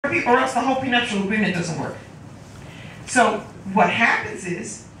or else the whole prenuptial agreement doesn't work. So what happens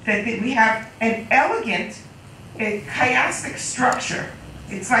is that we have an elegant, a chiastic structure.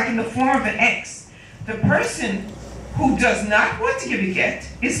 It's like in the form of an X. The person who does not want to give a get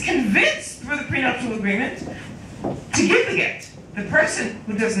is convinced through the prenuptial agreement to give the get. The person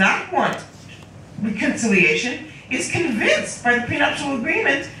who does not want reconciliation is convinced by the prenuptial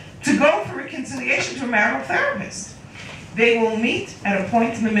agreement to go for reconciliation to a marital therapist. They will meet at a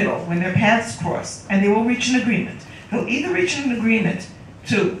point in the middle when their paths cross, and they will reach an agreement. They'll either reach an agreement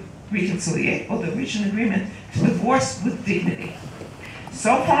to reconciliate, or they'll reach an agreement to divorce with dignity.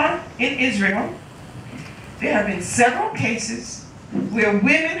 So far in Israel, there have been several cases where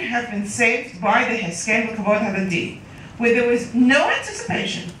women have been saved by the Heskem Kavod Hadadi, where there was no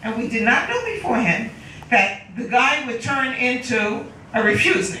anticipation, and we did not know beforehand that the guy would turn into a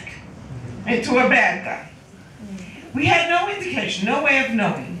refusenik, into a bad guy. We had no indication, no way of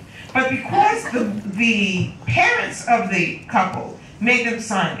knowing. But because the parents of the couple made them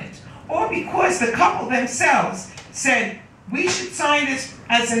sign it, or because the couple themselves said, we should sign this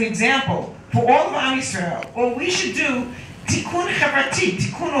as an example for all of Am Yisrael, or we should do tikkun chavrati,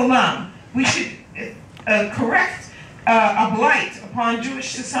 tikkun olam, we should correct a blight upon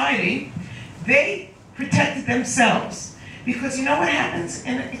Jewish society, they protected themselves. Because you know what happens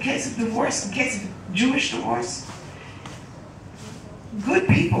in a case of divorce, in case of Jewish divorce? Good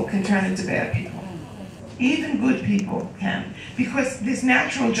people can turn into bad people. Even good people can. Because there's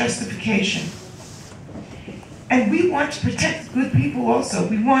natural justification. And we want to protect good people also.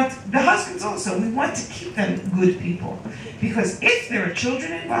 We want, the husbands also, we want to keep them good people. Because if there are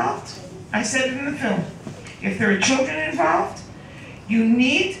children involved, I said it in the film, if there are children involved, you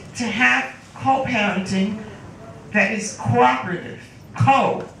need to have co-parenting that is cooperative.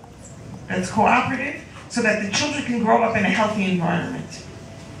 That's cooperative, so that the children can grow up in a healthy environment.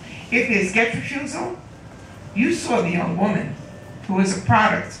 If there's get refusal, you saw the young woman who was a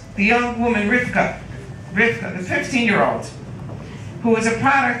product, the young woman Rivka, the 15-year-old, who was a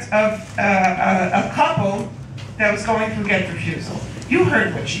product of a couple that was going through get refusal. You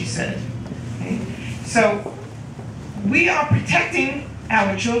heard what she said. Okay? So we are protecting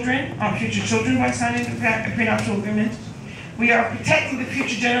our children, our future children, by signing a prenuptial agreement. We are protecting the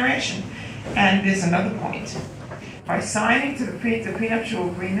future generation. And there's another point. By signing to the prenuptial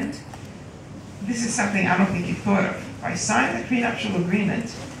agreement, this is something I don't think you thought of. By signing the prenuptial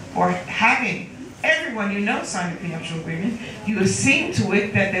agreement, or having everyone you know sign the prenuptial agreement, you are seeing to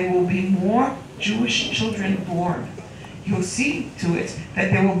it that there will be more Jewish children born. You'll see to it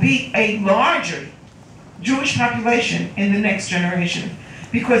that there will be a larger Jewish population in the next generation.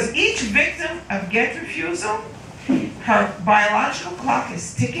 Because each victim of get refusal, her biological clock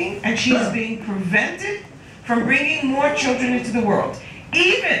is ticking, and she is being prevented from bringing more children into the world.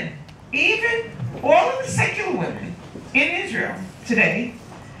 Even all of the secular women in Israel today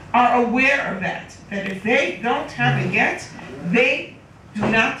are aware of that if they don't have a get, they do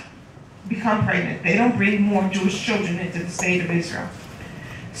not become pregnant. They don't bring more Jewish children into the state of Israel.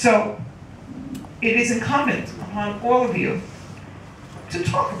 So it is incumbent upon all of you to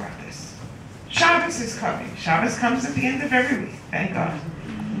talk about this. Shabbos is coming. Shabbos comes at the end of every week, thank God.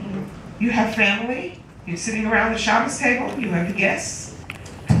 You have family, you're sitting around the Shabbos table, you have guests.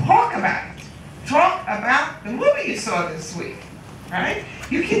 Talk about it. Talk about the movie you saw this week, right?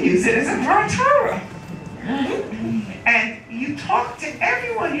 You can use it as a Torah. And you talk to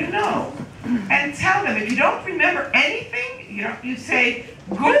everyone you know and tell them, if you don't remember anything, you say,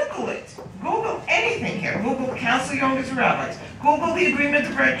 Google it. Google anything here. Google counsel young as rabbis. Google the agreement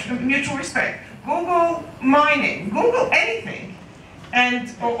of mutual respect. Google mining. Google anything.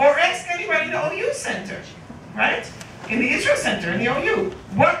 And or ask anybody in the OU Center, right? In the Israel Center, in the OU.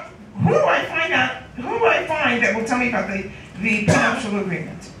 Who do I find that will tell me about the prenuptial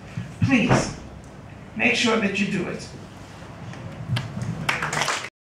agreement? Please, make sure that you do it.